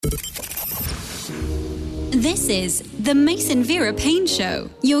This is the Mason Vera Payne Show,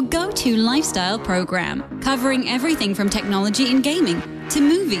 your go-to lifestyle program, covering everything from technology and gaming to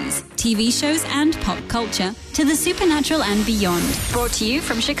movies, TV shows, and pop culture to the supernatural and beyond. Brought to you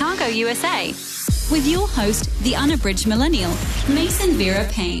from Chicago, USA, with your host, the unabridged millennial, Mason Vera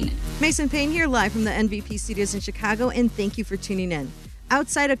Payne. Mason Payne here, live from the NVP studios in Chicago, and thank you for tuning in.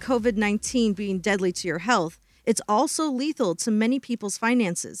 Outside of COVID-19 being deadly to your health, it's also lethal to many people's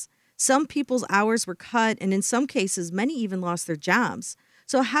finances. Some people's hours were cut, and in some cases, many even lost their jobs.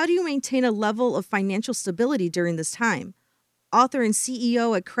 So how do you maintain a level of financial stability during this time? Author and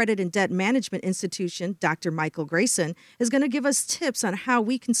CEO at Credit and Debt Management Institution, Dr. Michael Grayson, is going to give us tips on how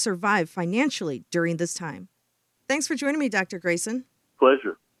we can survive financially during this time. Thanks for joining me, Dr. Grayson.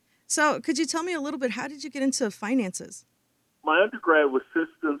 Pleasure. So could you tell me a little bit, how did you get into finances? My undergrad was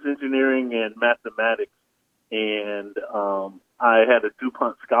systems engineering and mathematics, and I had a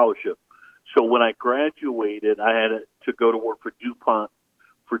DuPont scholarship. So when I graduated, I had to go to work for DuPont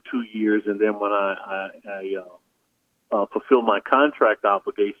for 2 years, and then when I fulfilled my contract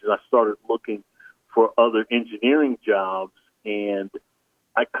obligations, I started looking for other engineering jobs, and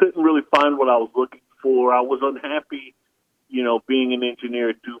I couldn't really find what I was looking for. I was unhappy, being an engineer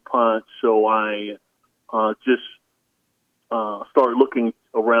at DuPont, so I just started looking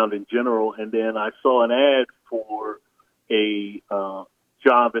around in general, and then I saw an ad for a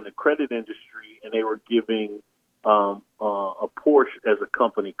job in the credit industry, and they were giving a Porsche as a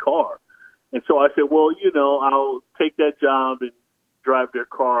company car. And so I said, well, I'll take that job and drive their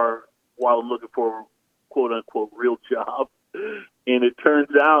car while I'm looking for a quote-unquote real job. And it turns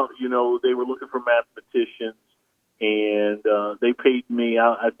out, they were looking for mathematicians, and they paid me,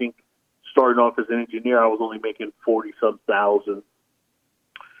 I think, starting off as an engineer, I was only making 40-some thousand.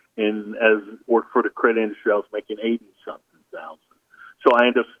 And as worked for the credit industry, I was making 80-something thousand. So I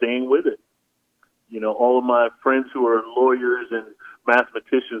ended up staying with it. All of my friends who are lawyers and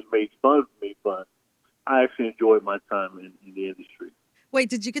mathematicians made fun of me, but I actually enjoyed my time in the industry. Wait,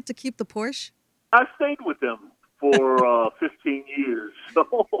 did you get to keep the Porsche? I stayed with them for 15 years.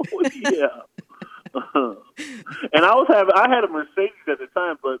 So, yeah. And I had a Mercedes at the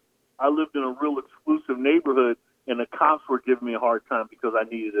time, but I lived in a real exclusive neighborhood, and the cops were giving me a hard time because I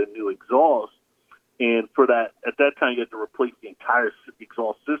needed a new exhaust. And for that, at that time, you had to replace the entire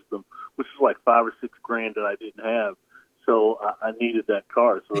exhaust system, which is like $5 or $6 grand that I didn't have. So I needed that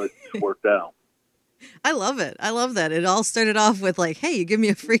car, so it just worked out. I love it. I love that. It all started off with like, hey, you give me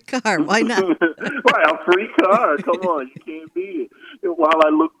a free car. Why not? Right, a free car. Come on, you can't beat it. While I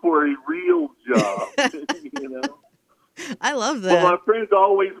look for a real job, I love that. Well, my friends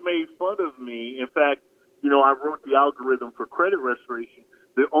always made fun of me. In fact, I wrote the algorithm for credit restoration.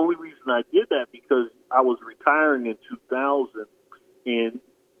 The only reason I did that because I was retiring in 2000, and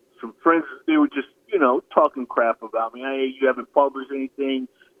some friends, they were just, talking crap about me. Hey, you haven't published anything.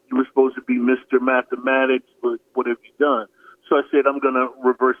 You were supposed to be Mr. Mathematics, but what have you done? So I said, I'm going to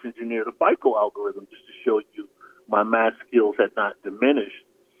reverse engineer the FICO algorithm just to show you my math skills had not diminished.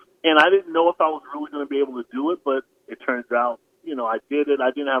 And I didn't know if I was really going to be able to do it, but it turns out, I did it.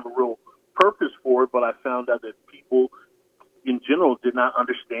 I didn't have a real purpose for it, but I found out that people in general did not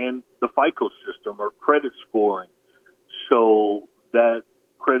understand the FICO system or credit scoring. So that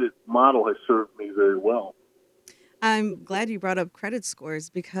credit model has served me very well. I'm glad you brought up credit scores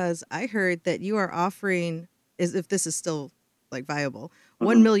because I heard that you are offering, if this is still like viable,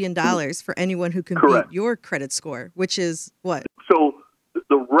 $1 million for anyone who can Correct. beat your credit score, which is what? So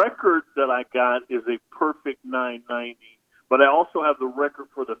the record that I got is a perfect 990, but I also have the record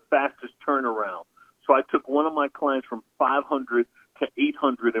for the fastest turnaround. So I took one of my clients from 500 to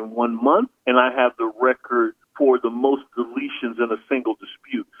 800 in 1 month, and I have the record for the most deletions in a single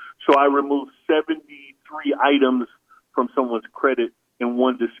dispute. So I removed 73 items from someone's credit in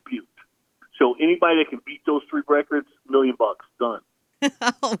one dispute. So anybody that can beat those three records, $1 million, done.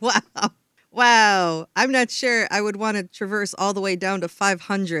 Oh, wow. Wow. I'm not sure I would want to traverse all the way down to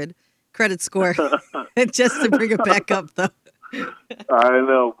 500 credit score just to bring it back up, though. I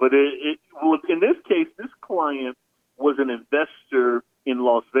know, but well, in this case, this client was an investor in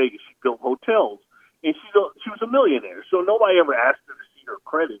Las Vegas. She built hotels, and she was a millionaire, so nobody ever asked her to see her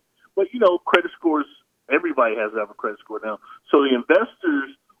credit. But, credit scores, everybody has to have a credit score now. So the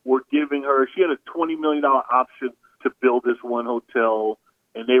investors were giving her, she had a $20 million option to build this one hotel,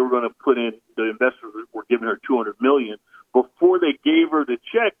 and they were going to put in, the investors were giving her $200 million. Before they gave her the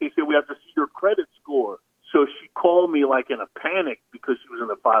check, they said, we have to see your credit score. So she called me like in a panic because she was in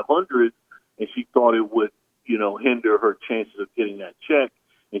the 500s, and she thought it would, hinder her chances of getting that check,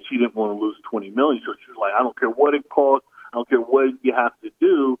 and she didn't want to lose $20 million. So she was like, I don't care what it costs, I don't care what you have to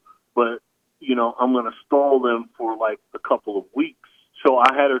do, but, I'm going to stall them for like a couple of weeks. So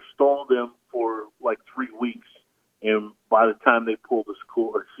I had her stall them for like 3 weeks. And by the time they pulled the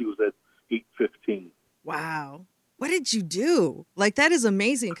score, she was at 815. Wow. What did you do? Like, that is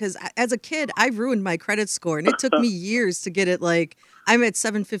amazing, because as a kid, I ruined my credit score, and it took me years to get it. Like, I'm at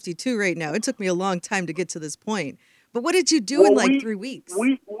 752 right now. It took me a long time to get to this point. But what did you do in like 3 weeks?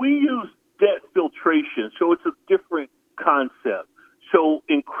 We use debt filtration, so it's a different concept. So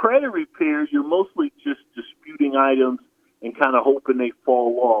in credit repair, you're mostly just disputing items and kind of hoping they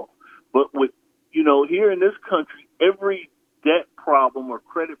fall off. But with, here in this country, every debt problem or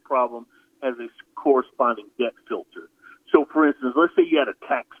credit problem has a corresponding debt filter. So, for instance, let's say you had a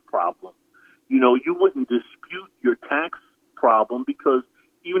tax problem. You wouldn't dispute your tax problem because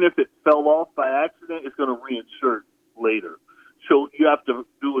even if it fell off by accident, it's going to reinsert later. So you have to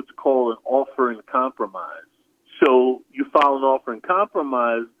do what's called an offer in compromise. So you file an offer in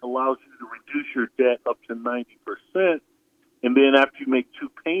compromise, allows you to reduce your debt up to 90%, and then after you make 2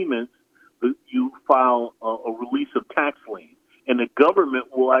 payments, you file a release of tax lien. And the government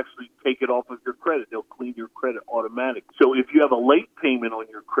will actually take it off of your credit. They'll clean your credit automatically. So if you have a late payment on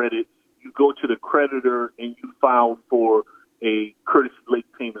your credit, you go to the creditor and you file for a courtesy late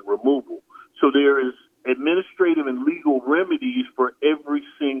payment removal. So there is administrative and legal remedies for every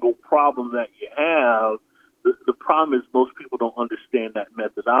single problem that you have. The problem is most people don't understand that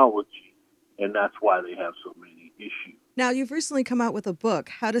methodology, and that's why they have so many issues. Now, you've recently come out with a book,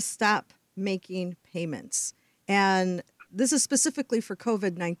 How to Stop Making Payments. And this is specifically for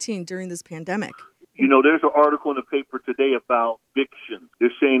COVID-19 during this pandemic. There's an article in the paper today about evictions.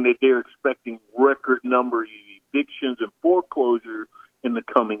 They're saying that they're expecting record number of evictions and foreclosure in the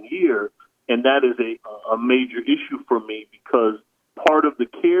coming year. And that is a major issue for me because part of the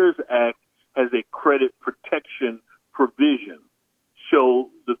CARES Act has a credit protection provision. So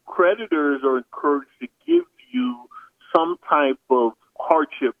the creditors are encouraged to give you some type of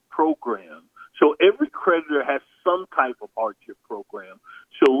hardship program. So every creditor has some type of hardship program.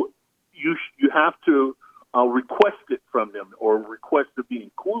 So you have to request it from them or request to be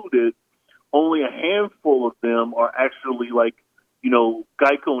included. Only a handful of them are actually like,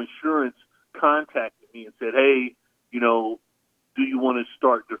 Geico Insurance contacted me and said, hey, do you want to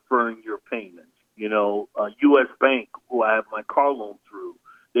start deferring your payments? U.S. Bank, who I have my car loan through,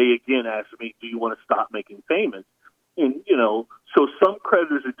 they again asked me, do you want to stop making payments? And, so some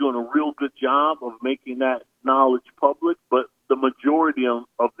creditors are doing a real good job of making that knowledge public, but the majority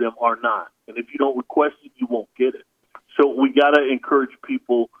of them are not. And if you don't request it, you won't get it. So we got to encourage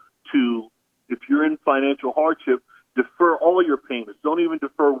people to, if you're in financial hardship, defer all your payments. Don't even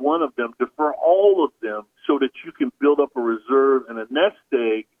defer one of them. Defer all of them so that you can build up a reserve and a nest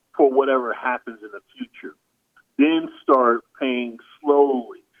egg for whatever happens in the future. Then start paying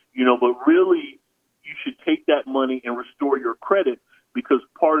slowly, but really you should take that money and restore your credit because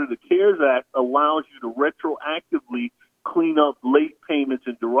part of the CARES Act allows you to retroactively clean up late payments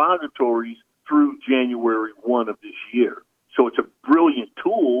and derogatories through January 1 of this year. So it's a brilliant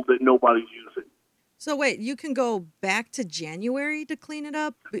tool that nobody's using. So wait, you can go back to January to clean it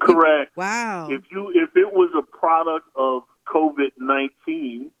up? Correct. Wow. If it was a product of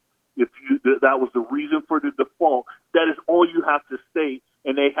COVID-19, that was the reason for the default, that is all you have to state,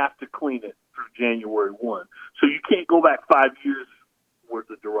 and they have to clean it through January 1. So you can't go back 5 years worth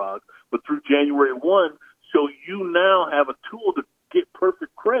of derog, but through January 1, so you now have a tool to get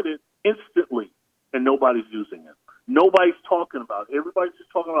perfect credit instantly, and nobody's using it. Nobody's talking about it. Everybody's just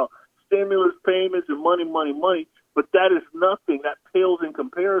talking about stimulus payments and money, but that is nothing. That pales in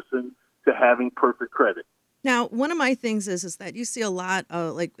comparison to having perfect credit. Now, one of my things is that you see a lot,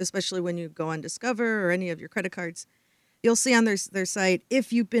 especially when you go on Discover or any of your credit cards, you'll see on their site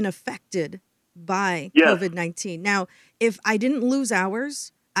if you've been affected by COVID-19. Now, if I didn't lose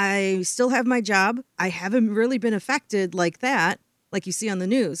hours, I still have my job, I haven't really been affected like that, like you see on the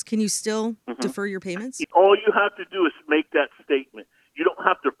news, can you still defer your payments? All you have to do is make that statement. You don't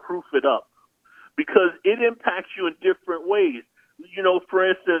have to proof it up because it impacts you in different ways. For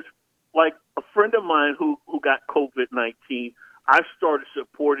instance, like a friend of mine who got COVID-19, I started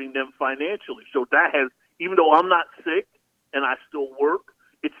supporting them financially. So that has, even though I'm not sick and I still work,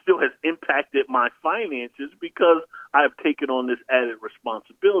 it still has impacted my finances because I have taken on this added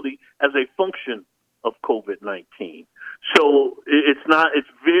responsibility as a function of COVID-19. So it's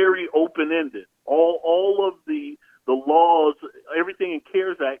very open-ended. All of the laws, everything in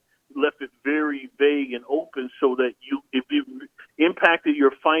CARES Act left it very vague and open so that if it impacted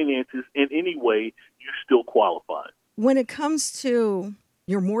your finances in any way, you still qualify. When it comes to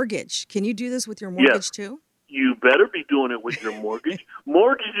your mortgage, can you do this with your mortgage too? You better be doing it with your mortgage.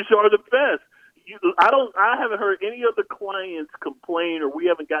 Mortgages are the best. I haven't heard any other clients complain, or we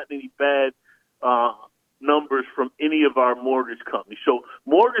haven't gotten any bad numbers from any of our mortgage companies. So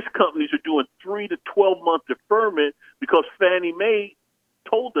mortgage companies are doing 3 to 12 month deferment because Fannie Mae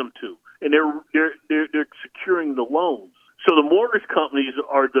told them to, and they're securing the loans. So the mortgage companies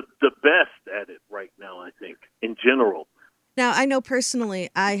are the best at it right now, I think, in general. Now, I know personally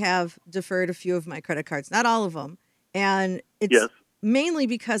I have deferred a few of my credit cards, not all of them. And it's Yes. mainly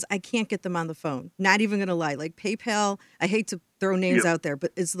because I can't get them on the phone. Not even going to lie. Like PayPal, I hate to throw names out there,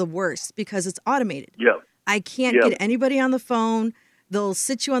 but it's the worst because it's automated. Yeah. I can't get anybody on the phone. They'll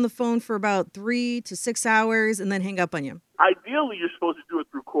sit you on the phone for about 3 to 6 hours and then hang up on you. Ideally, you're supposed to do it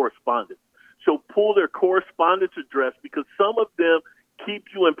through correspondence. So pull their correspondence address, because some of them keep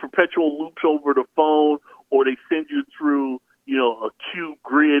you in perpetual loops over the phone, or they send you through, a cube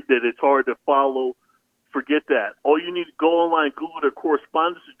grid that it's hard to follow. Forget that. All you need to go online, Google their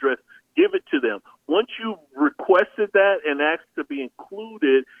correspondence address, give it to them. Once you've requested that and asked to be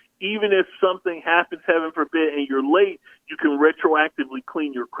included, even if something happens, heaven forbid, and you're late, you can retroactively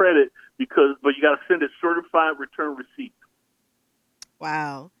clean your credit but you got to send a certified return receipt.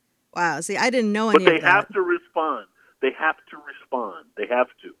 Wow. See, I didn't know any of that. But they have to respond. They have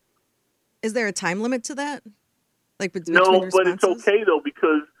to. Is there a time limit to that? Like between No, responses? but it's okay though,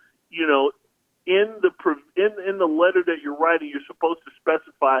 because in the letter that you're writing, you're supposed to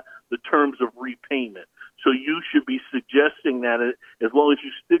specify the terms of repayment. So you should be suggesting that as long as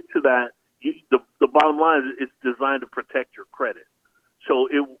you stick to that. The bottom line is it's designed to protect your credit. So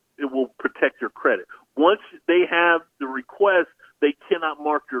it will protect your credit. Once they have the request, they cannot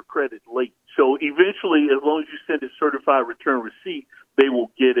mark your credit late. So eventually, as long as you send a certified return receipt, they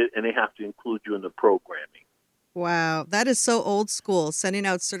will get it, and they have to include you in the programming. Wow, that is so old school, sending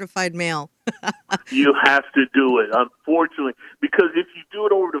out certified mail. You have to do it, unfortunately, because if you do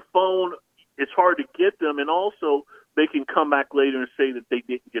it over the phone, it's hard to get them, and also they can come back later and say that they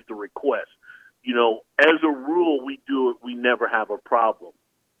didn't get the request. As a rule, we do it. We never have a problem.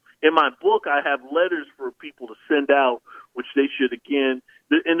 In my book, I have letters for people to send out, which they should, again,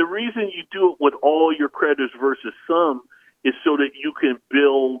 and the reason you do it with all your creditors versus some is so that you can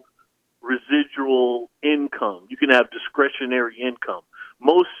build residual income. You can have discretionary income.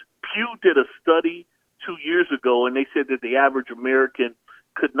 Pew did a study 2 years ago, and they said that the average American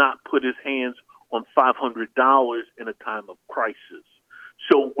could not put his hands on $500 in a time of crisis.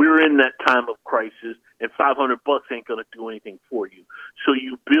 So we're in that time of crisis, and $500 ain't going to do anything for you. So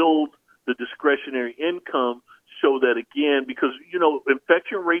you build the discretionary income so that, again, because,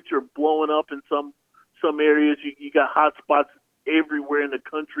 infection rates are blowing up in some areas. You got hot spots everywhere in the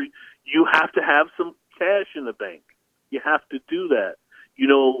country. You have to have some cash in the bank. You have to do that.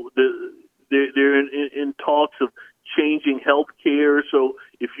 They're in talks of changing health care. So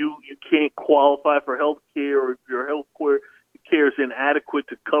if you can't qualify for health care, or if your health care is inadequate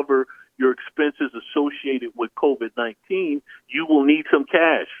to cover your expenses associated with COVID-19, you will need some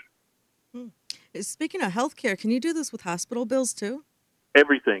cash. Speaking of health care, can you do this with hospital bills too?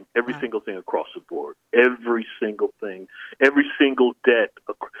 Everything, every single thing across the board, every single thing, every single debt,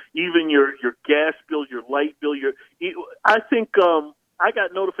 even your gas bill, your light bill. I think I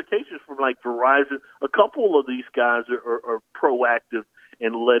got notifications from like Verizon. A couple of these guys are proactive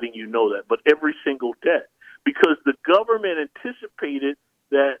in letting you know that, but every single debt, because the government anticipated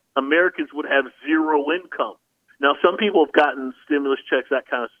that Americans would have zero income. Now, some people have gotten stimulus checks, that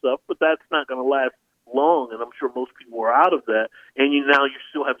kind of stuff, but that's not going to last long, and I'm sure most people are out of that. And now you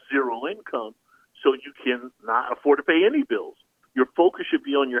still have zero income, so you can not afford to pay any bills. Your focus should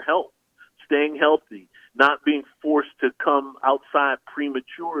be on your health, staying healthy, not being forced to come outside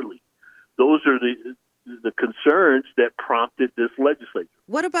prematurely. Those are the concerns that prompted this legislature.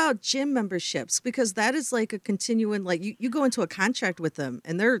 What about gym memberships? Because that is like a continuing, like you go into a contract with them,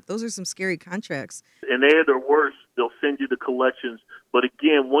 and those are some scary contracts. And they're the worst. They'll send you the collections. But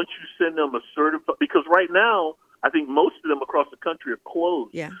again, once you send them a certified, because right now, I think most of them across the country are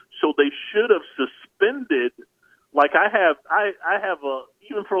closed. Yeah. So they should have suspended, like I have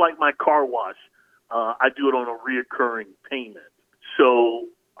even for like my car wash, I do it on a reoccurring payment. So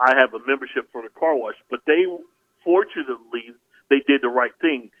I have a membership for the car wash, but fortunately, they did the right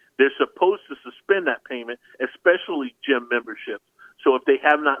thing. They're supposed to suspend that payment, especially gym memberships. So if they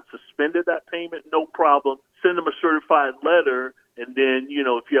have not suspended that payment, no problem. Send them a certified letter, and then,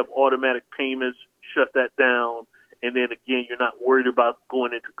 if you have automatic payments, shut that down. And then, again, you're not worried about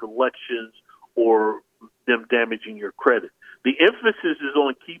going into collections or them damaging your credit. The emphasis is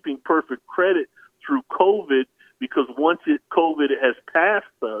on keeping perfect credit through COVID, because once COVID has passed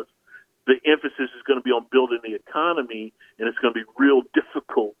us, the emphasis is going to be on building the economy, and it's going to be real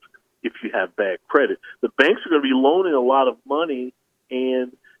difficult if you you have bad credit. The banks are going to be loaning a lot of money,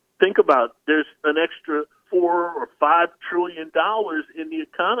 and think about there's an extra $4 or $5 trillion in the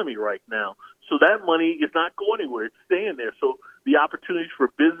economy right now. So that money is not going anywhere. It's staying there. So the opportunities for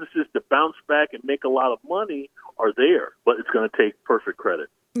businesses to bounce back and make a lot of money are there, but it's going to take perfect credit.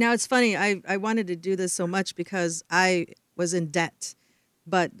 Now, it's funny. I wanted to do this so much because I was in debt.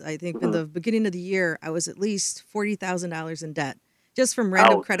 But I think in the beginning of the year, I was at least $40,000 in debt just from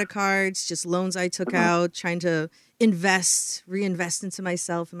random credit cards, just loans I took out, trying to reinvest into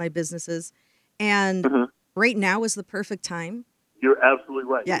myself and my businesses. And right now is the perfect time. You're absolutely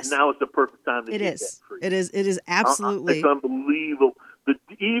right. Yes. Now is the perfect time to get debt free. It is absolutely. It's unbelievable.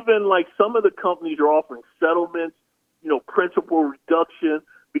 Even like some of the companies are offering settlements, principal reduction,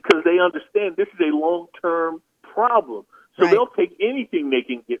 because they understand this is a long-term problem. So they'll take anything they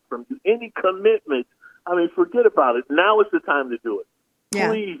can get from you, any commitment. I mean, forget about it. Now is the time to do it. Yeah.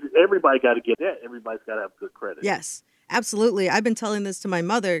 Please, everybody got to get that. Everybody's got to have good credit. Yes, absolutely. I've been telling this to my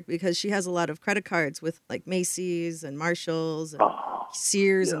mother because she has a lot of credit cards with like Macy's and Marshall's and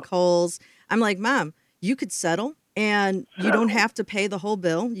Sears and Kohl's. I'm like, Mom, you could settle. And you don't have to pay the whole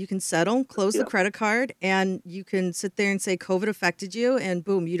bill. You can settle, close the credit card, and you can sit there and say COVID affected you, and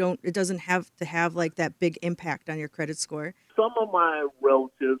boom, it doesn't have to have like that big impact on your credit score. Some of my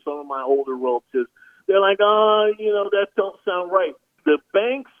relatives, some of my older relatives, they're like, that don't sound right. The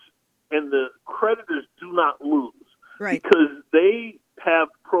banks and the creditors do not lose. Right. Because they have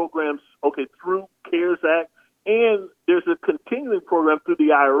programs, through CARES Act, and there's a continuing program through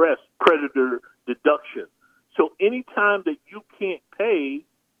the IRS, creditor deduction. So anytime that you can't pay,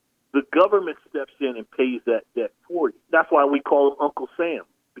 the government steps in and pays that debt for you. That's why we call him Uncle Sam,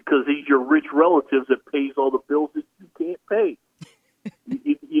 because he's your rich relatives that pays all the bills that you can't pay.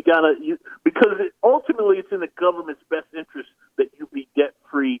 Because ultimately it's in the government's best interest that you be debt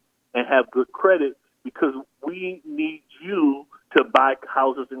free and have good credit, because we need you to buy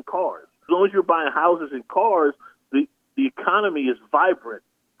houses and cars. As long as you're buying houses and cars, the economy is vibrant.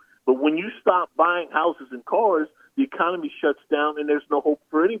 But when you stop buying houses and cars, the economy shuts down and there's no hope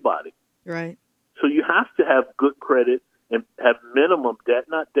for anybody. Right. So you have to have good credit and have minimum debt,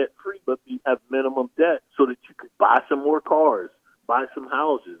 not debt-free, but you have minimum debt so that you can buy some more cars, buy some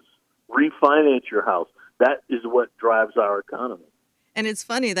houses, refinance your house. That is what drives our economy. And it's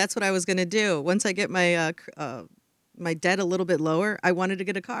funny. That's what I was going to do. Once I get my my debt a little bit lower, I wanted to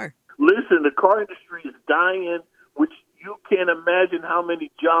get a car. Listen, the car industry is dying, which you can't imagine how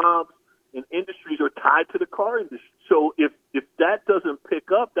many jobs and industries are tied to the car industry. So if that doesn't pick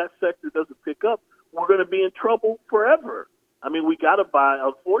up, that sector doesn't pick up, we're going to be in trouble forever. I mean, we got to buy.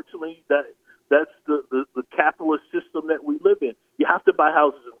 Unfortunately, that's the capitalist system that we live in. You have to buy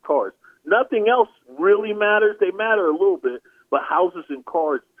houses and cars. Nothing else really matters. They matter a little bit, but houses and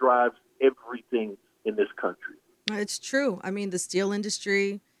cars drives everything in this country. It's true. I mean, the steel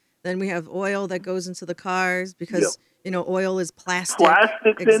industry. Then we have oil that goes into the cars because, oil is plastic.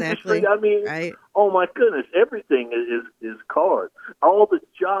 Plastics industry, I mean, oh my goodness, everything is cars. All the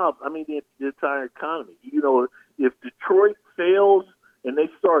jobs, I mean, the entire economy. If Detroit fails and they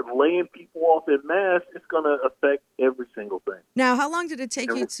start laying people off en masse, it's going to affect every single thing. Now, how long did it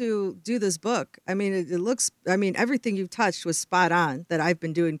take you to do this book? I mean, everything you've touched was spot on that I've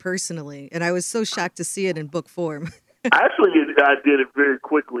been doing personally, and I was so shocked to see it in book form. Actually, I did it very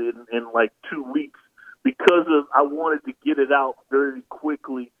quickly in like 2 weeks because I wanted to get it out very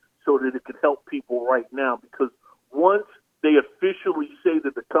quickly so that it could help people right now. Because once they officially say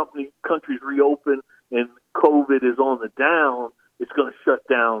that the country's reopen and COVID is on the down, it's going to shut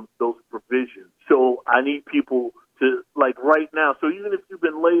down those provisions. So I need people to, like right now, so even if you've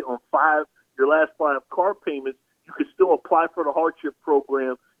been late on your last 5 car payments, you can still apply for the hardship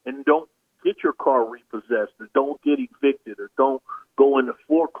program and don't get your car repossessed or don't get evicted or don't go into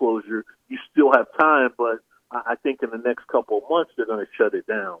foreclosure. You still have time, but I think in the next couple of months they're going to shut it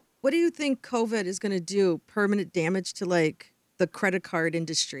down. What do you think COVID is going to do? Permanent damage to like the credit card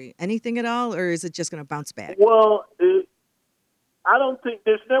industry? Anything at all, or is it just going to bounce back? Well, I don't think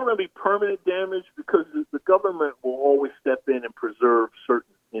there's never going to be permanent damage because the government will always step in and preserve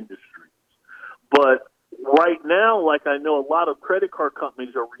certain industries. But right now, like I know a lot of credit card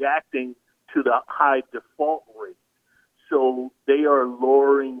companies are reacting to the high default rate. So they are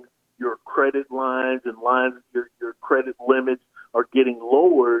lowering your credit lines and your credit limits are getting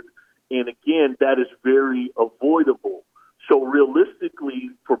lowered. And again, that is very avoidable. So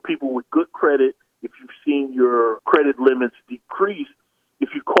realistically, for people with good credit, if you've seen your credit limits decrease, if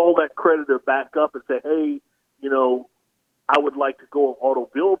you call that creditor back up and say, hey, I would like to go on auto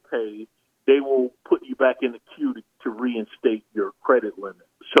bill pay, they will put you back in the queue to reinstate your credit limit.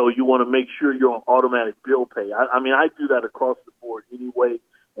 So you want to make sure you're on automatic bill pay. I mean, I do that across the board anyway,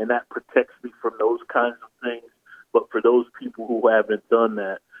 and that protects me from those kinds of things. But for those people who haven't done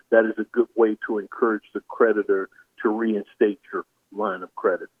that, that is a good way to encourage the creditor to reinstate your line of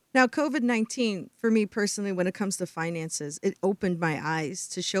credit. Now, COVID-19, for me personally, when it comes to finances, it opened my eyes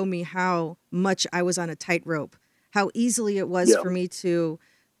to show me how much I was on a tightrope, how easily it was for me to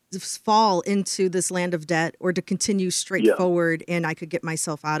fall into this land of debt or to continue straight forward and I could get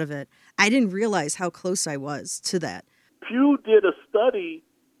myself out of it. I didn't realize how close I was to that. Pew did a study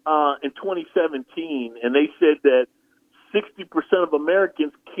in 2017, and they said that 60% of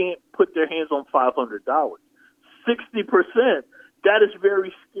Americans can't put their hands on $500. 60%. That is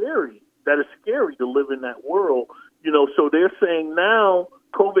very scary. That is scary to live in that world. So they're saying now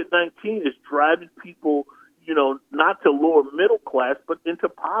COVID-19 is driving people, not to lower middle class, but into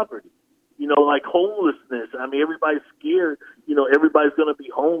poverty. Like homelessness. I mean, everybody's scared. Everybody's going to be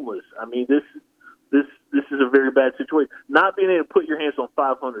homeless. I mean, this is a very bad situation. Not being able to put your hands on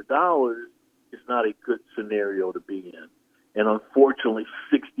 $500 is not a good scenario to be in. And unfortunately,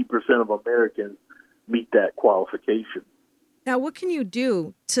 60% of Americans meet that qualification. Now, what can you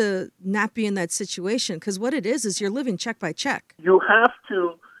do to not be in that situation? Because what it is you're living check by check. You have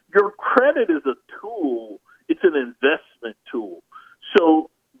to, your credit is a tool. It's an investment tool.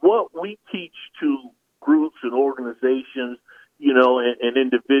 So what we teach to groups and organizations, and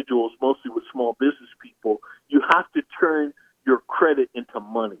individuals, mostly with small business people, you have to turn your credit into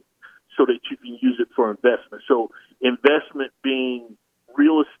money so that you can use it for investment. So investment being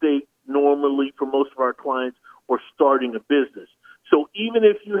real estate normally for most of our clients, or starting a business. So even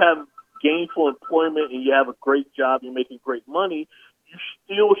if you have gainful employment and you have a great job, you're making great money, you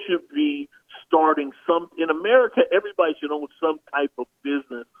still should be starting some. In America, everybody should own some type of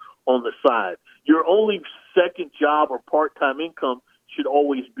business on the side. Your only second job or part-time income should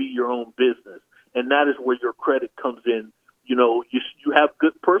always be your own business. And that is where your credit comes in. You have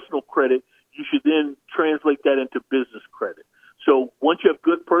good personal credit. You should then translate that into business credit. So once you have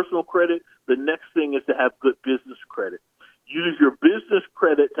good personal credit, the next thing is to have good business credit. Use your business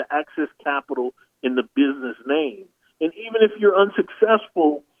credit to access capital in the business name. And even if you're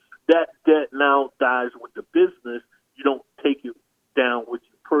unsuccessful, that debt now dies with the business. You don't take it down with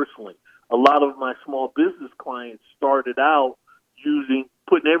you personally. A lot of my small business clients started out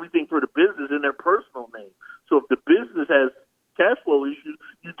putting everything for the business in their personal name. So if the business has cash flow issues,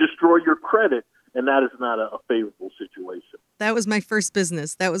 you destroy your credit. And that is not a favorable situation. That was my first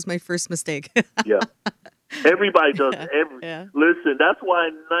business. That was my first mistake. Yeah. Everybody does it. Listen, that's why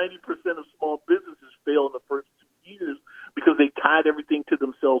 90% of small businesses fail in the first 2 years, because they tied everything to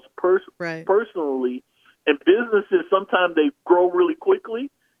themselves personally. And businesses, sometimes they grow really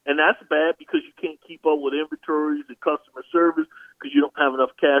quickly, and that's bad because you can't keep up with inventories and customer service because you don't have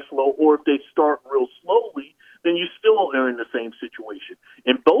enough cash flow. Or if they start real slowly, then you still are in the same situation.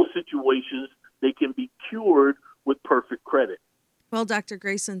 In both situations, they can be cured with perfect credit. Well, Dr.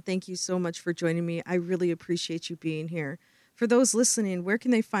 Grayson, thank you so much for joining me. I really appreciate you being here. For those listening, where can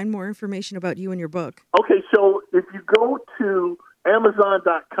they find more information about you and your book? Okay, so if you go to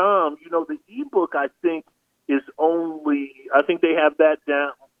Amazon.com, the ebook, I think they have that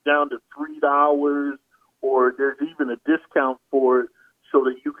down to $3, or there's even a discount for it so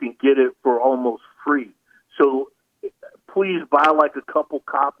that you can get it for almost free. So please buy like a couple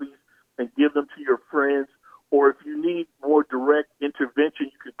copies and give them to your friends. Or if you need more direct intervention,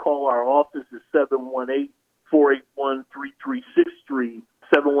 you can call our office at 718-481-3363,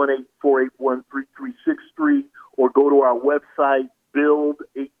 718-481-3363, or go to our website,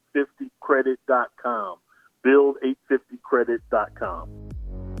 build850credit.com, build850credit.com.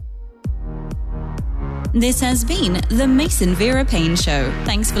 This has been the Mason Vera Payne Show.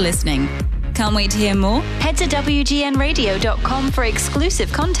 Thanks for listening. Can't wait to hear more? Head to WGNradio.com for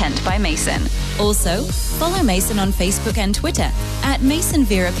exclusive content by Mason. Also, follow Mason on Facebook and Twitter at Mason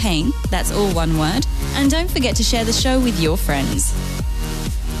Vera Payne, that's all one word, and don't forget to share the show with your friends.